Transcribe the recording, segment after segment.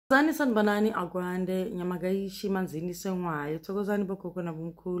Zani sanbanani agwande nyamagaishi manzini sengwayo thokozani bokhokho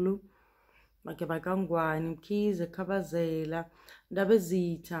nabomkhulu make bakangwani mkhize khabazela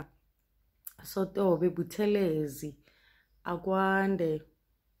ndabezitha sotobe buthelezi akwande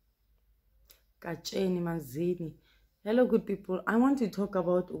katsheni manzini. Hello good people, I want to talk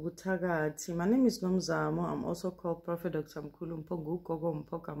about Abathakathi. My name is Nomzamo. I'm also called Prophet Dr. Mkhulu Mpogu Gogo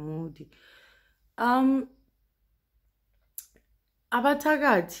Mpoka Mudi.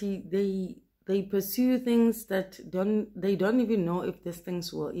 Abathakathi, they pursue things that they don't even know if these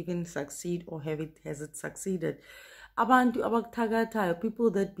things will even succeed or has it succeeded. Abantu Abathakathi are people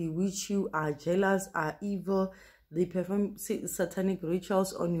that bewitch you, are jealous, are evil. They perform satanic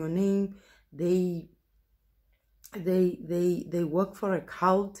rituals on your name. They work for a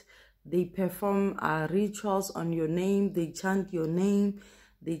cult. They perform rituals on your name. They chant your name.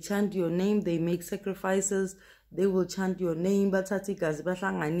 They chant your name. They make sacrifices. They will chant your name. They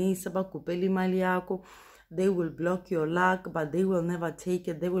will block your luck, but they will never take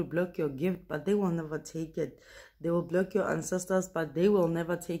it. They will block your gift, but they will never take it. They will block your ancestors, but they will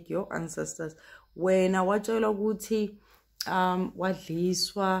never take your ancestors. When I watch Guti,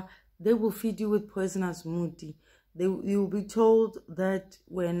 they will feed you with poisonous muti. You will be told that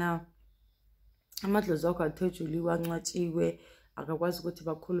when you'll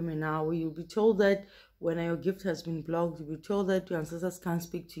be told that when your gift has been blocked, you'll be told that your ancestors can't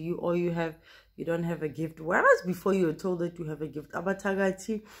speak to you, or you don't have a gift. Whereas before you were told that you have a gift,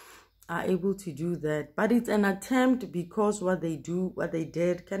 Abathakathi are able to do that. But it's an attempt, because what they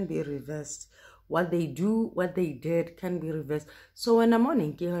did can be reversed. What they did can be reversed. So when I'm on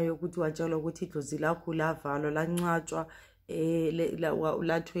inkinga yokuthi watshela ukuthi idlozi lakho lavalwa lancatshwa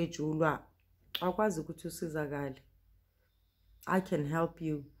lathwejulwa akwazi ukuthi usizakale, I can help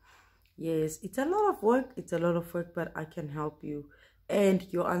you. Yes, it's a lot of work, but I can help you. And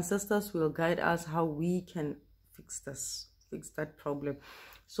your ancestors will guide us how we can fix that problem.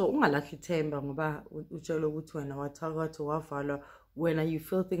 So ungalahli ithemba ngoba utshela ukuthi wena wathakathi wavalwa. When you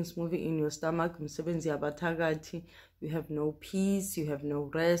feel things moving in your stomach, you have no peace, you have no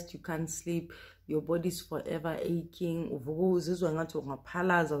rest, you can't sleep, your body's forever aching,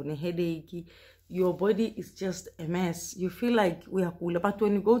 your body is just a mess. You feel like we are cool. But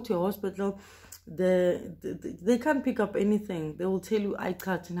when you go to a hospital, they can't pick up anything. They will tell you, I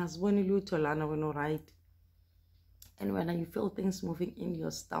cut and has one you to learn when right. And when you feel things moving in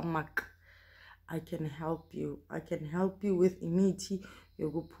your stomach, I can help you. I can help you with imithi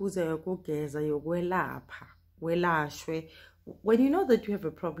yokuphuza yokugeza yokwelapha welashwe. When you know that you have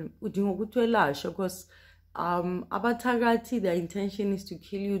a problem, udinga ukuthi welashwe, because Abathakathi, their intention is to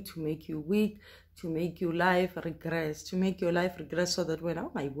kill you, to make you weak, to make your life regress, so that when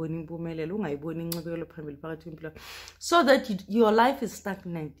so that your life is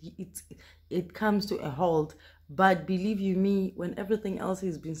stagnant, it comes to a halt. But believe you me, when everything else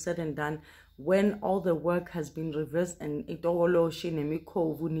has been said and done, when all the work has been reversed and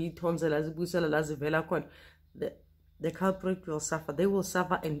the culprit will suffer. They will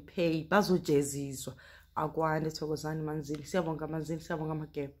suffer and pay. Bazo jezizwa. Agwande thokozani manzini. Siyabonga manzini, siyabonga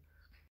makeba.